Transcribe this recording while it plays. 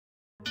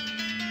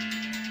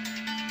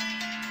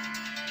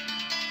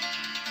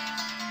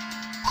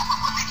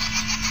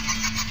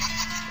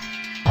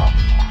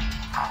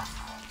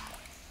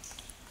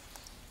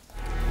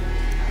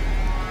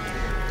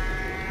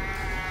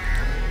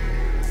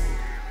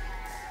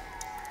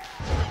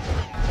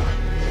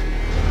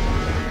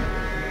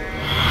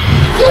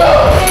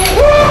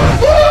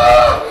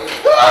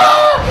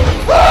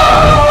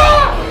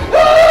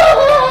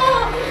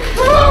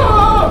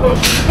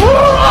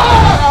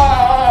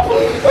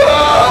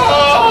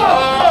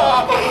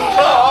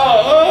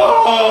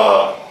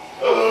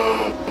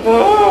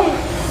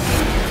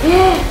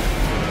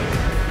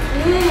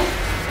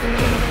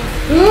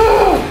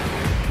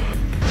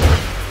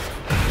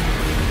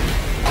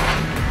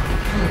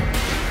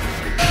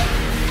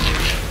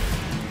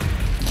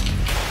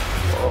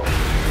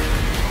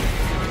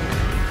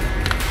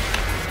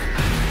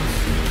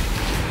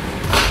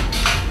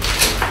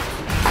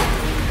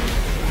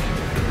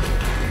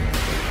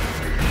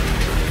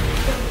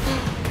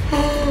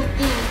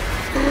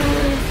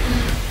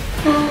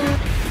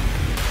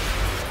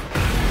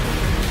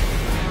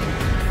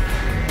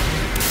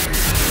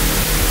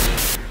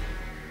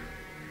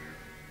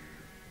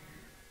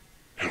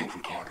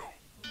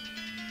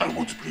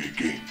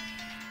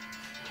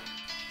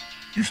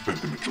You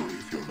spent the majority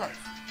of your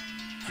life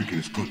thinking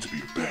it's good to be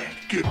a bad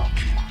get-up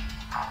kid,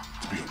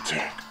 to be on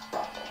tag,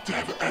 to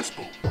have an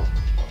aspo.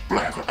 Well,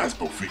 I have an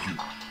aspo for you.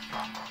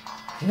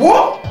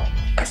 What?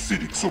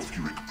 Acidic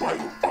sulfuric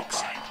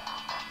bioxide.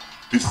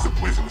 This is a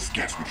poisonous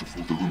gas which will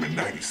fill the room in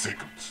 90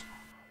 seconds.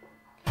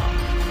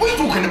 What are you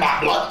talking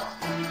about, blood?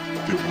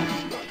 There will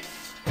be blood,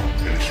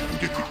 unless you can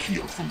get the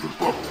key out from the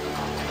bubble.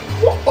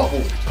 What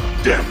bubble?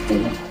 Damn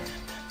fool.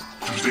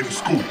 Tuesday to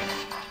school.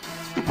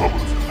 The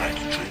bubble is the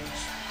Nike trainers.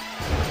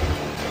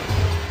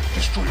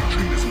 Destroy your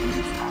trainers and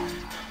live,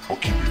 or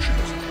keep your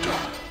trainers and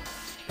die.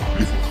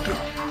 Live or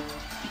die.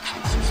 The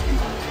choice is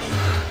yours.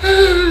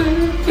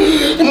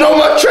 No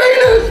more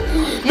trainers!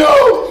 No!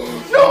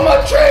 No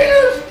more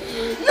trainers!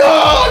 No!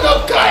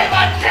 Don't carry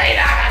my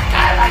trainer!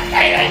 Carry my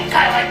trainer!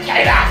 Carry my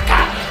trainer!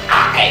 I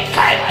ain't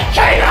carry my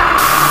trainer!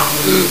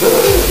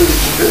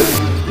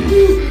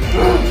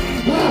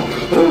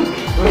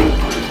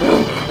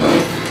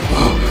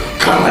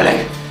 Cut my leg!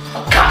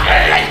 Cut my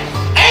leg!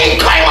 Ain't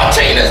carry my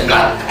trainers,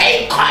 blood!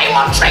 Ain't carry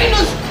my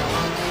trainers!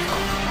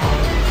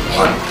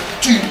 1,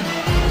 2,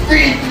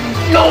 3,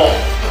 no!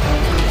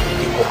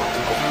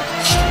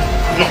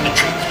 Not the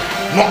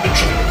trainers! Not the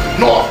trainers!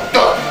 Not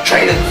the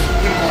trainers!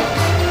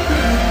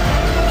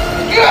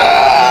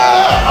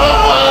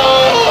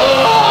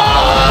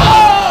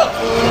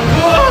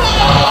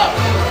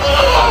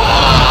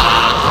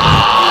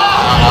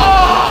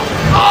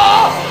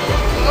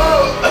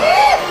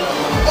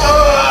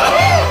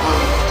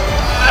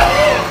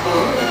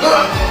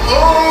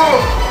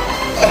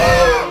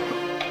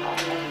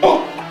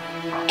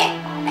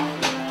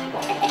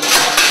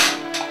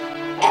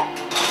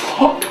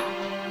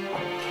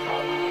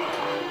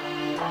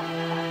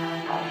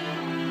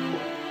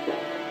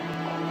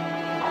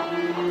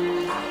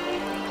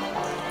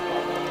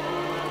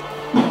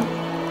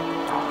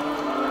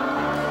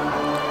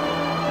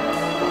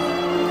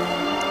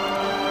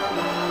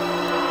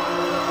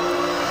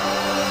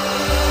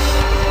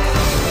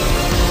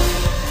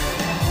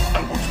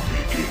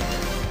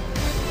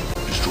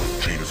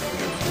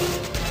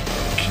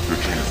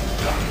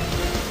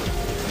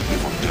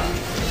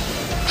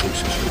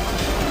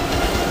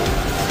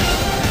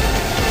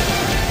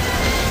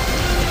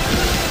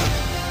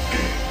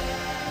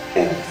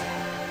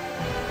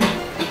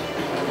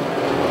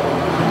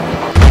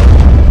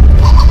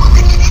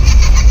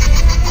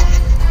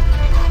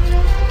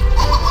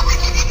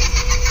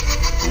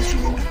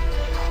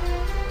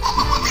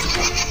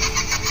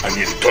 I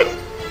need it cut.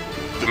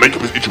 The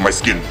makeup is itching my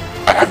skin.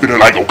 I have been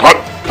an ego cut.